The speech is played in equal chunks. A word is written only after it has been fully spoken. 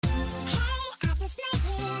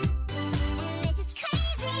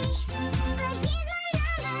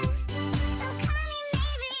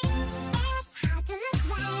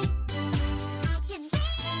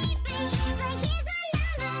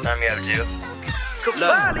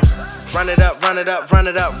Cavalli. Run it up, run it up, run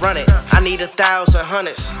it up, run it. I need 1,000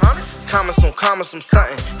 hundreds. Commas, some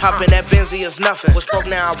stunting. Hop in that Benzie is nothing. Was broke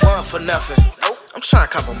now, I want for nothing. I'm tryna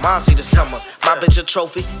cop a Mozzie this summer. My bitch a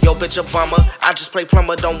trophy, yo bitch a bummer. I just play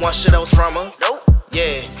plumber, don't want shit else from her.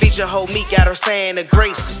 Yeah, feature whole meat, got her saying the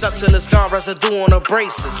graces. Up till it's gone, residue on her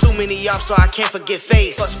braces. Too many ops, so I can't forget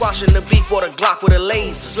face. But squashing the beef, bought a Glock with a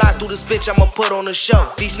laser. Slide through this bitch, I'ma put on the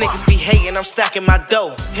show. These niggas be hating, I'm stacking my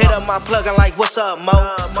dough. Hit up my plug, I'm like, what's up,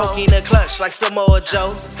 Mo? Pokey in the clutch, like Samoa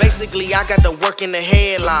Joe. Basically, I got the work in the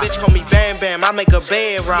headlock. Bitch call me Bam Bam, I make a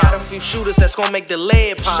bed rock. Got a few shooters that's gon' make the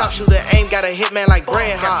lead pop. Sharpshooter aim, got a hitman like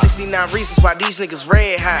Bread Hot. Got 69 reasons why these niggas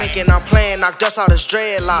red hot. Thinking I'm playing, knock dust out his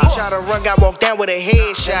dreadlock. Try to run, got walked down with a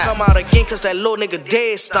headshot. Come out again, cause that little nigga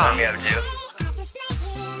dead stop.